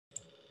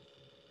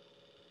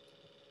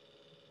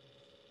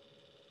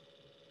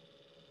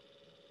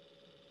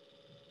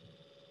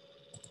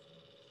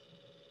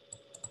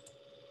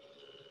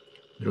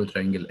draw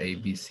triangle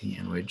ABC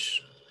in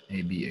which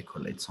AB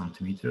equal 8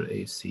 centimeter,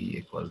 AC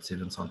equal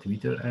 7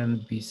 centimeter,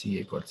 and BC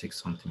equal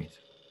 6 centimeter.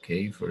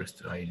 Okay,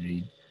 first I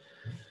read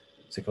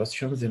the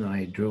question, then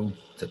I draw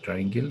the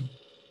triangle,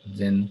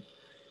 then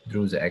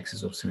draw the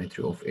axis of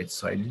symmetry of each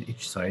side.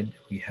 Each side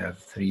we have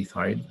 3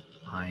 sides.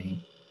 I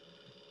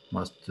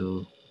must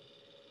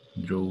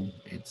draw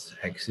its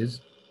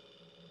axis.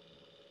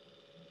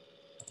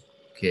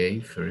 Okay,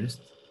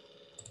 first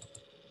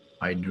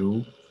I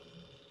drew,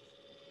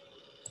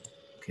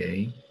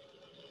 okay,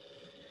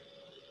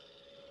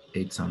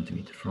 8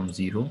 centimeter from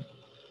 0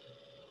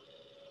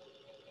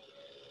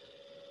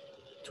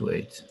 to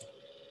 8.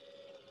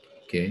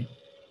 Okay,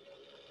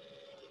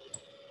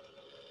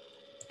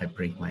 I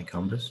bring my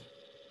compass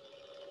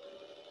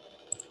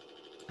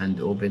and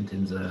open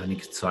in the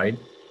next side.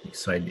 Next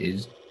side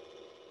is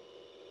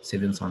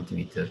 7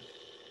 centimeter.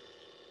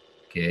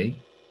 Okay,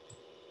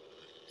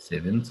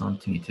 7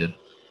 centimeter.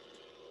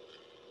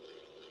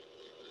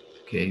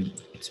 Okay,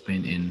 it's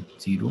been in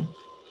 0.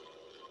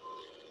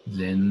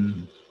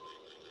 Then,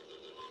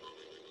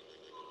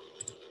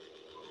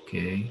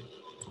 okay,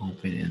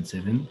 open in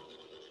 7.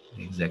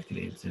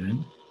 Exactly in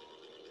 7.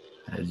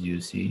 As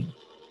you see.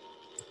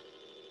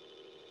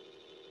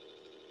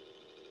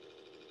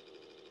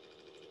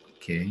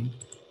 Okay.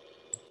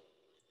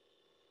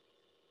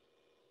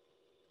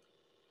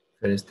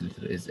 First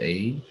letter is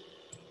A.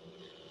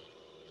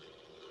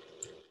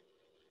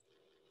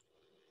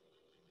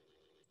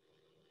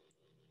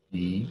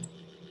 B.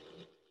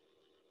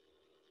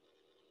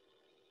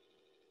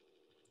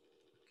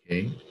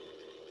 Okay.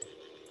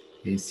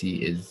 AC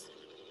is,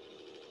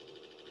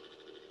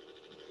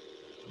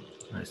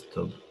 I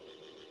stop.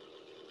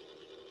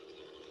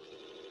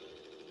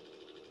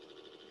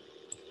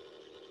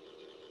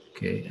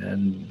 Okay,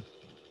 and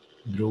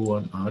draw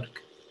one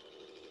arc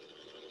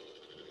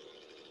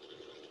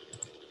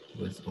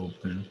with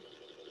open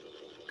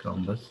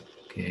canvas.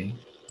 Okay,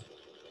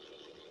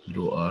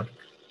 draw arc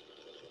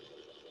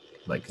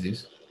like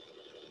this.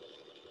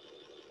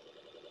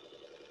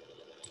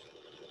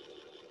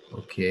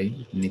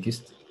 Okay,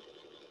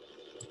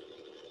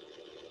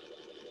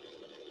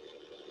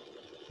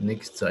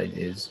 next side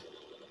is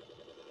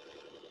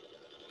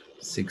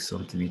 6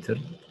 centimeter.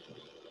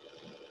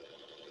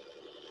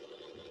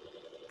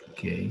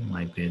 Okay,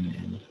 my pen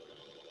in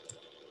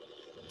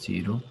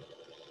 0.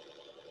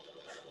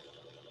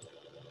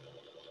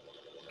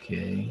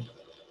 Okay,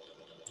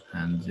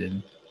 and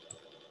then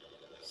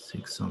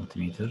 6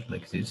 centimeter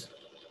like this.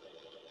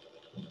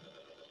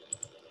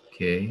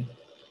 Okay,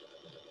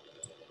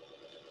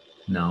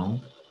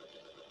 now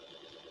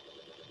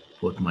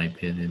put my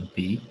pen in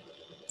B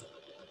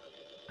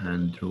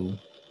and draw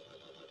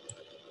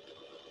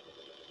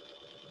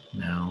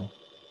now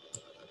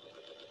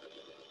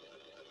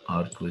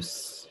arc with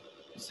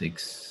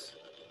 6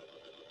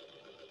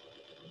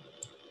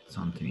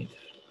 centimeter.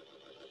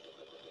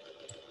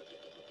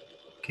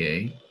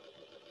 Okay,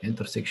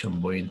 intersection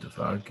point of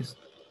arcs,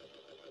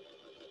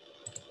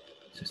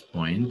 this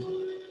point.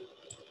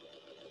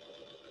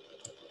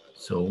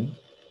 So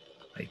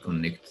I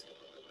connect,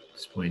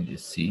 this point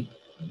is C.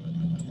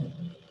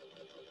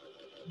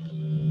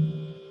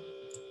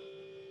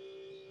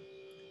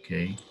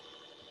 Okay,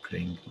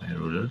 bring my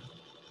ruler.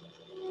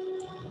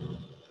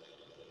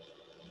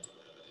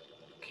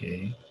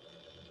 Okay,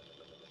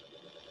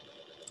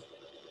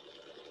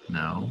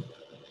 now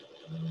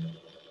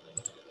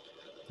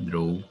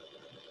draw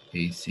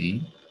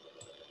AC.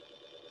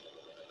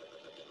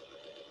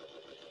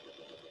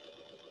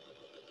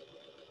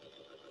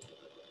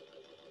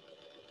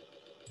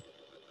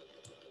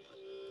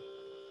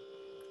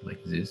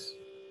 Like this.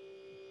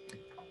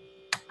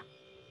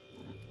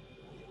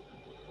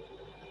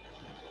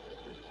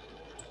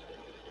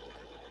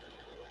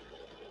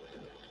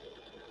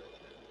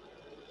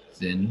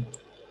 Then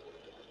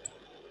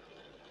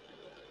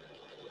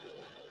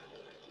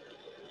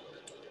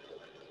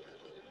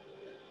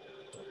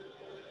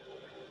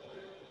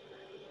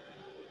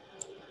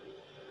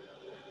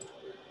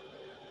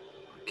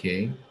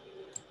okay,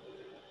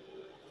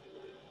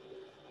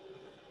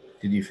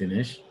 did you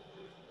finish?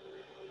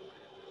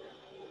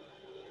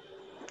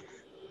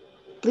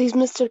 Please,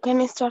 mister,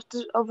 can you start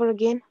it over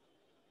again?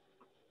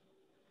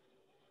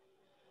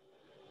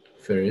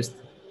 First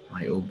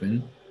I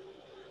open,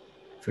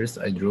 first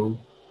I draw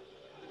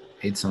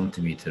 8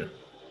 centimeter.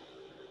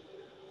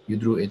 You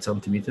drew 8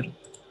 centimeter.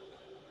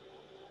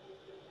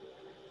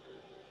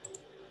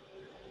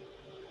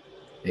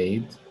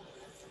 8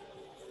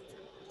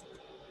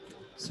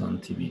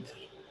 centimeter.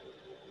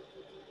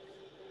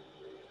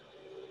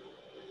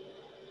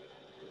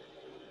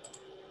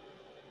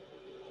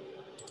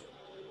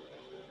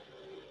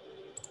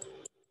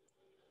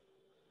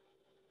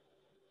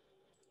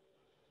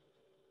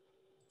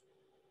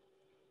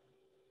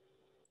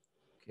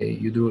 Okay,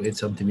 you drew 8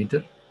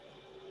 centimeter.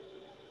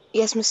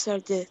 Yes, mister,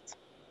 did.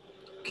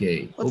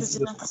 Okay, What is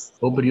the next?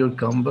 open your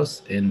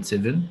canvas in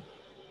 7.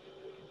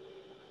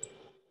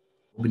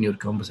 Open your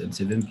canvas in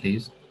 7,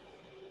 please.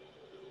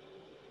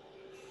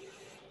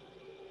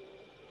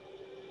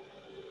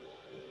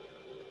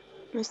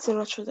 Mister,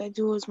 what should I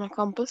do with my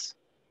compass?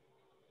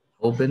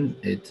 Open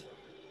it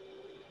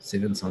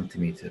 7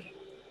 centimeter.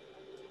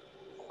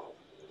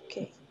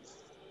 Okay.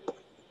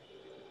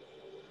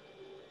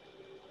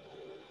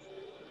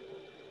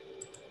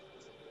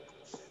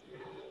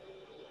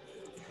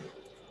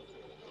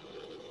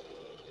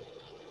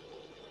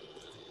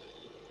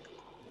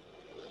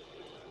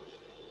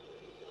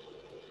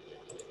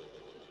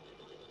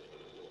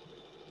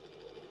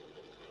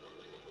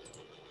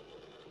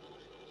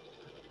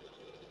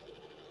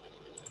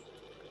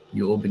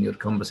 You open your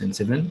compass in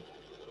 7.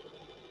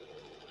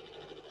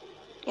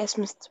 Yes,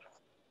 Mister.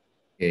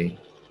 Okay.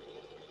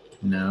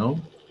 Now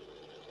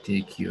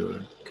take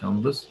your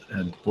compass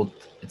and put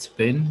its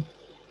pin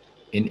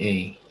in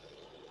A,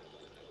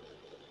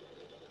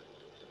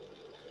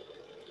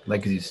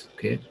 like this.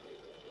 Okay.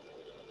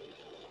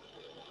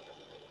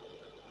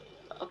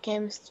 Okay,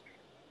 Mister.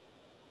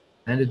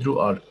 And draw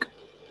arc,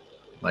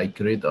 like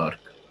red arc.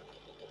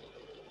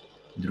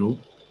 Draw.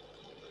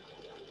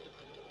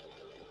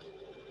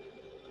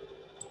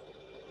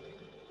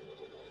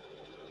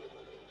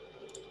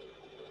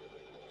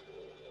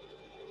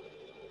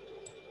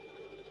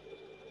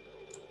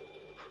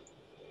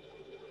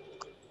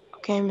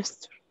 Okay,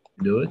 Mister.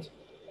 Do it.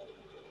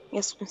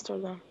 Yes, Mister.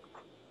 Done.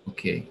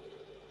 Okay.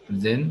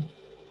 Then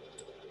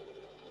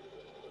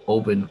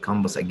open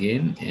compass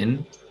again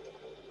in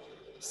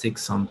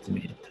 6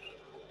 centimeter.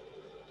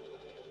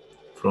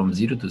 From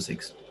 0 to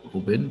 6.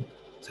 Open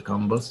the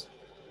compass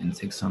in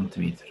 6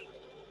 centimeter.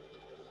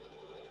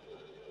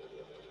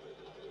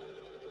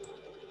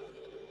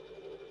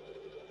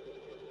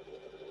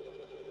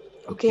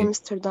 Okay, Okay.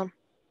 Mister. Done.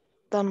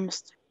 Done,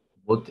 Mister.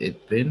 Put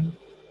it pin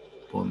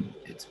on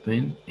its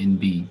pin in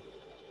B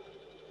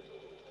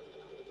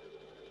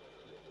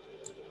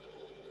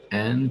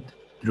and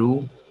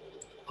draw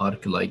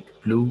arc like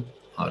blue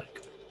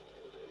arc.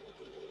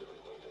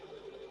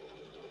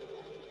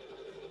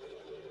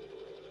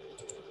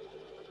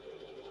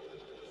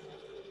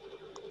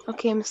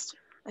 Okay, Mister.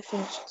 I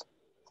finished.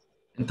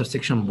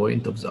 Intersection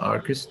point of the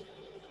arcs.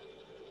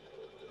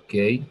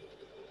 Okay.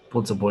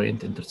 Put the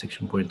point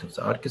intersection point of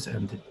the arcs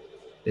and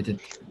let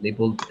it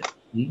labeled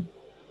C,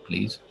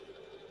 please.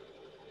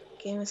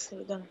 Okay,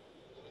 Mister. Done.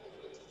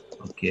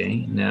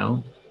 Okay.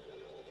 Now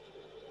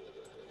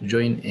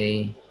join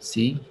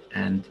AC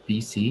and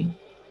BC.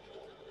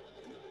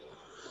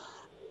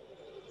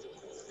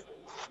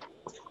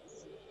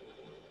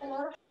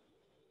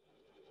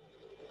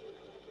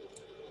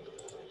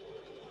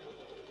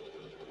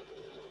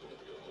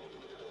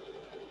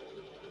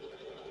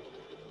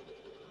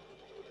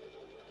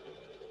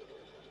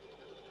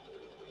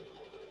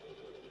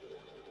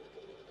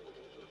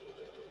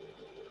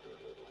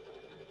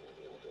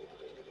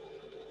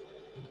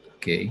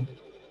 Okay.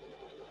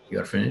 You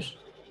are finished.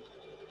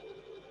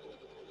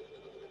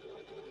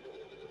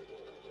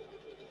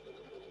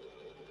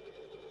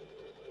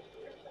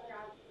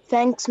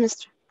 Thanks,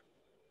 Mister.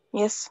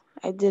 Yes,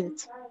 I did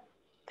it.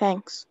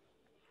 Thanks.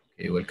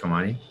 Okay. Welcome,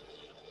 Ali.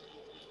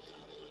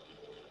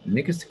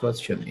 Next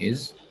question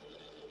is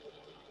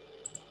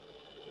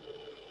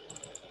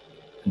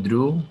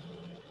draw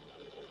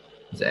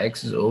the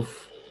axis of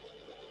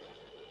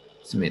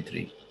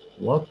symmetry.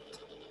 What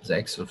the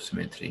axis of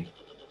symmetry?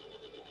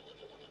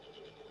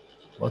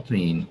 What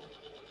mean?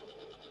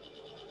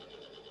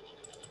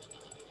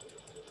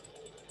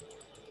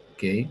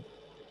 Okay.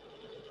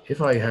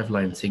 If I have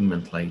line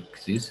segment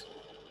like this,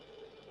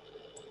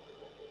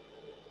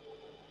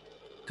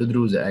 to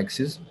draw the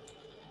axis,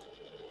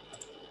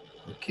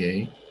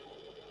 okay,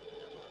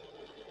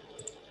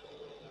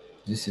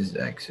 this is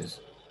axis.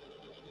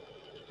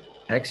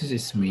 Axis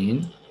is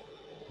mean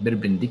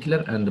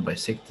perpendicular and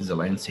bisect the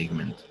line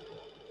segment.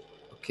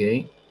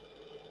 Okay,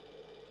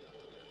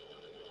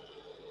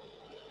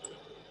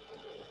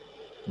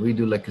 we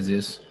do like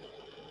this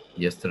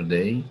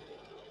yesterday.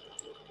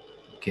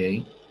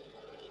 Okay,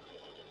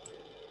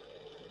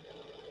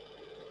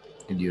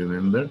 did you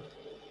remember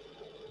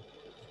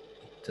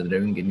the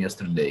drawing in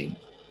yesterday?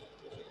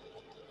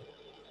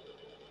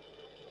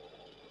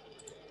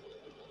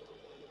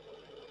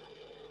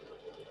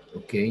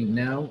 Okay,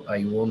 now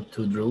I want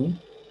to draw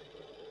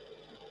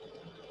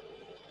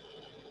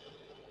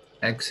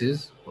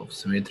axis of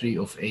symmetry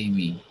of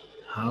AB.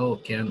 How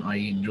can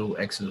I draw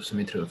axis of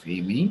symmetry of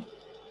AB?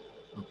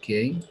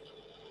 Okay,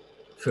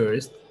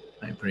 first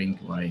I bring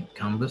my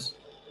compass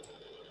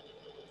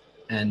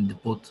and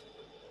put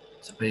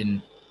the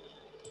pen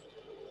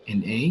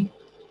in A.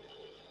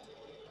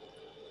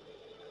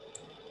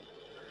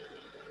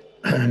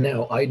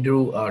 Now I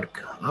drew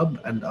arc up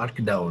and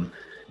arc down.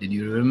 Did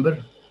you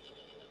remember?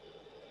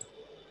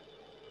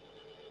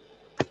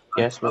 Arc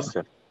Yes, up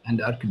mister.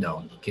 and arc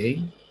down.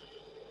 Okay,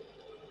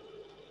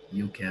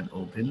 you can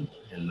open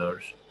a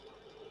large.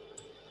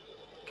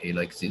 Okay,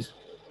 like this,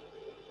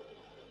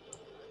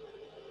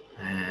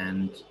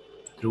 and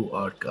drew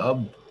arc up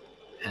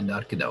and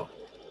arc down.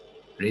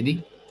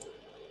 Ready?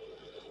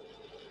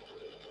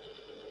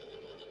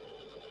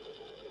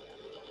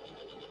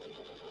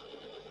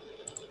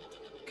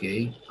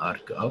 Okay,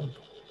 arc up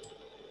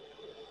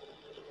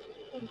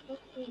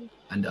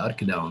and arc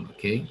down.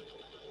 Okay,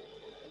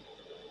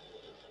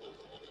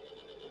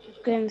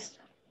 Okay, mister.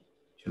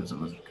 choose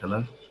another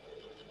color.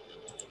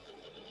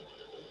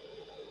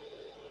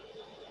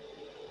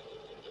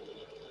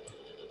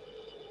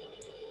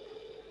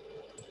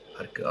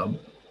 Arc up.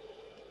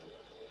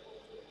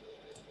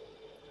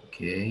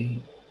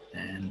 Okay,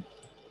 and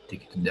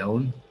take it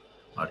down.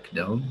 Arc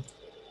down.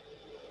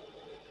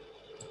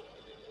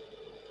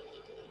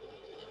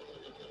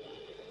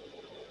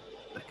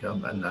 Arc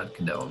up and arc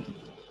down.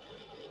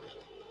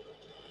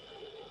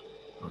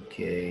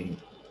 Okay,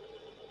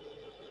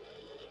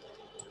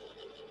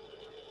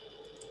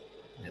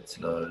 that's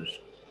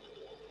large.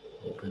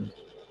 Open.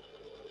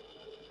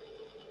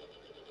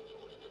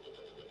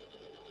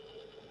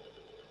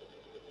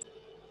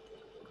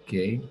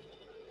 Okay,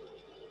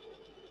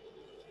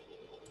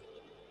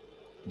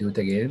 do it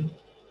again.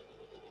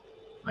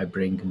 I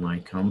bring my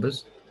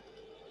compass.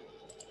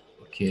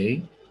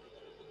 Okay,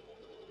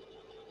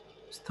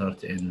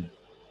 start in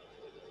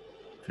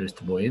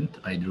first point.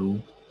 I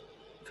drew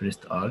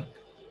first arc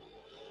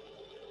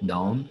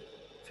down,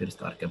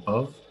 first arc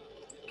above.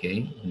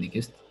 Okay,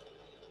 next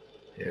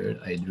here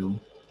I drew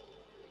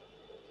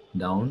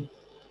down.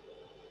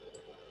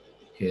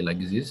 Okay, like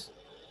this,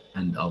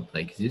 and up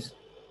like this.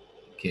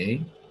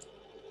 Okay,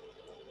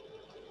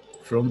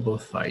 from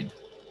both sides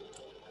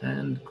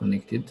and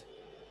connected.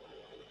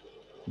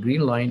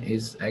 Green line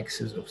is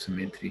axis of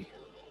symmetry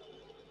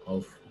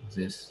of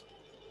this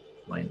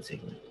line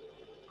segment.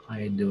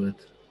 I do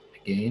it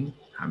again.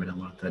 هعملها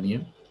مرة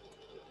تانية.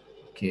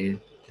 Okay,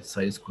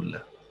 السايز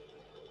كلها.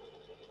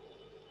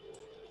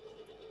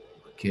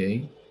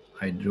 Okay,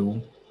 I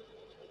drew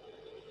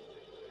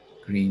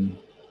green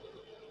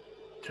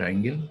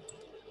triangle,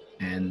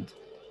 and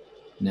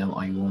now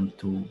I want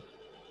to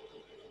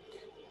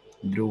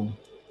draw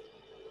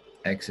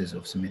axis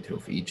of symmetry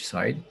of each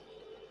side.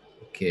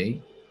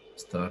 Okay,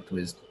 start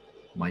with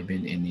my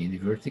pen in any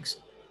vertex.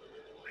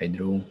 I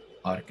draw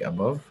arc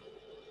above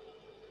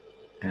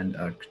and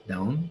arc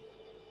down.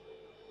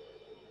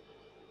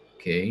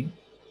 Okay,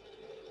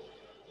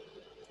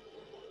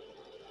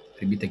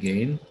 repeat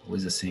again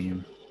with the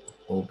same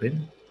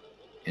open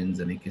in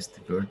the next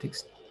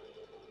vertex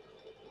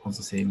on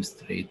the same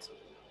straight,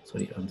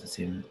 sorry, on the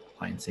same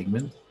line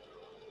segment.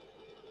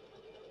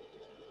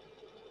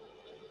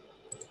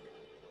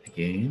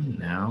 Again,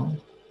 now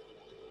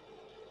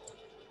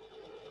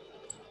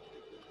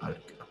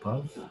arc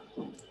above.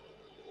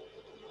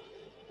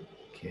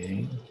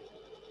 Okay,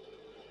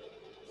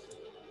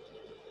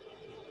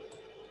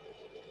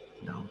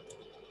 now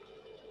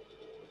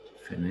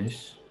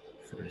finish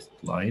first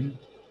line.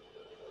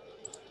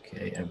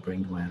 Okay, I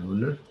bring my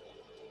ruler.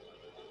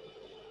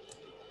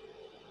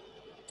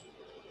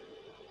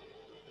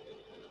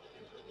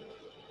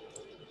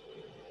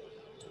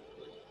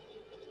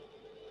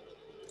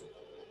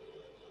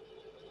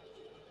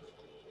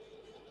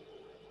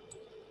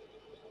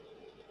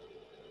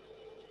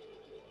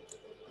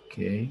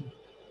 Okay,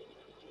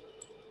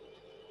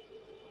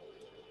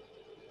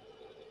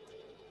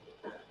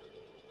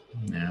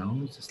 now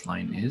this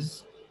line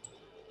is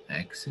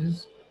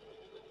axis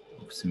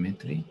of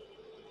symmetry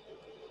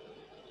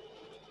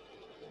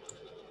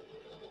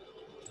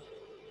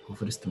of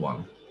first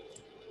one.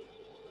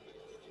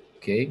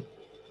 Okay,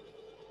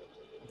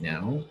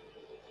 now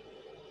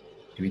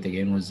do it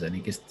again with the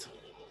next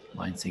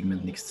line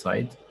segment next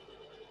side.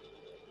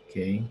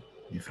 Okay,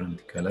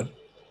 different color.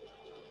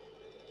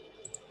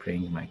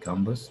 Bring my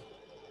canvas.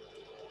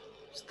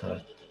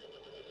 Start.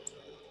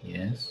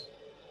 Yes.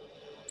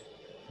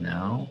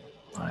 Now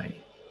I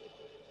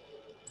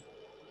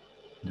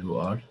draw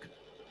arc.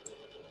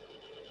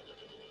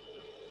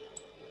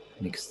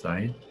 Next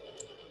side.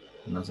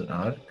 Another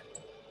arc.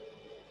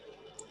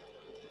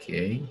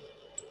 Okay.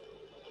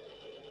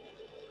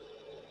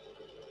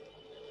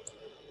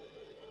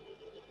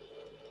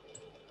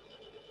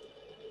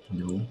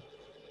 Do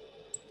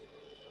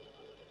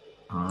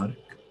arc.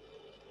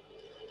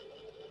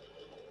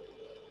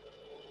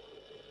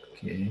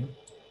 Okay.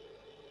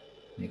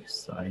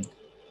 Next side.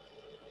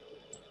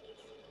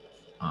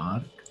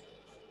 Arc.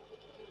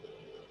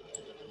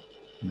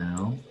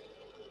 Now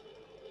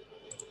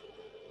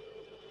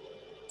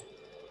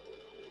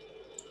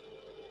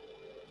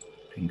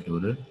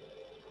included.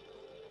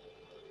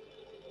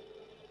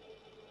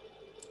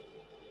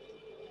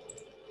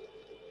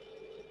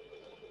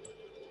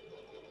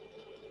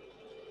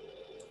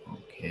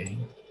 Okay.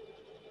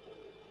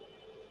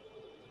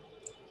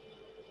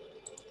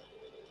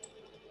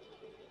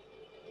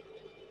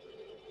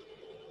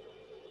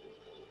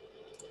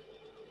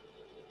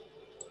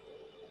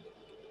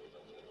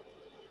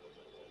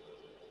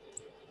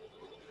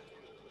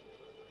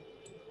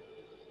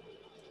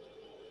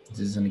 This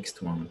is the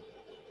next one.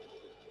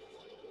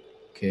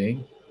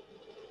 Okay.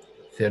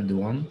 Third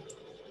one.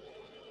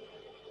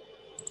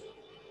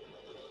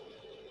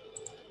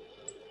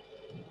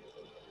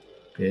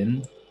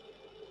 Pin.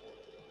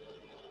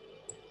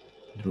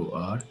 Draw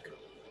arc.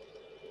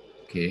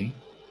 Okay.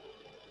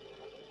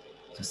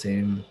 The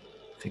same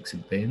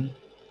fixed pin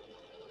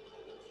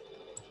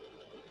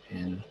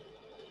in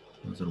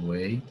another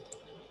way,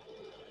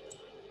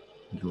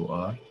 draw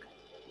arc,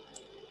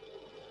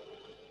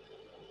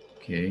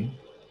 okay,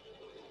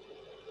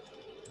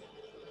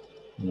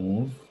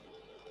 move,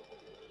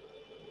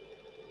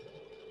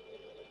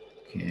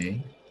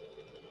 okay,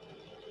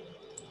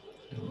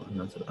 draw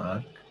another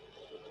arc,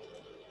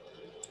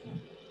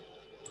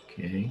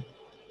 okay,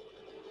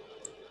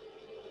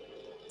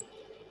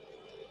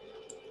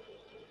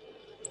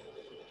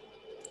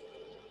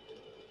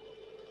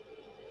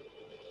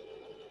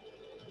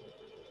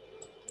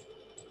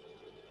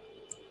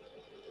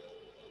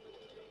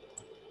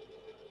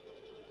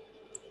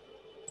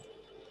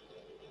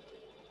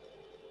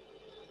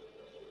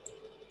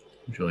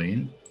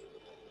 join,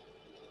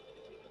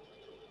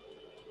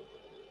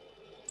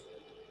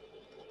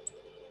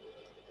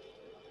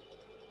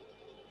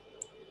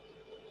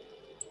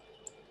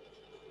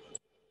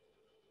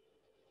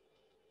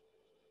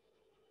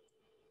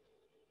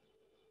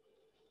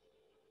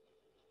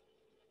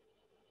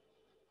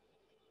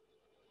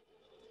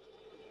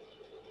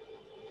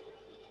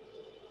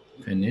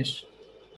 finish,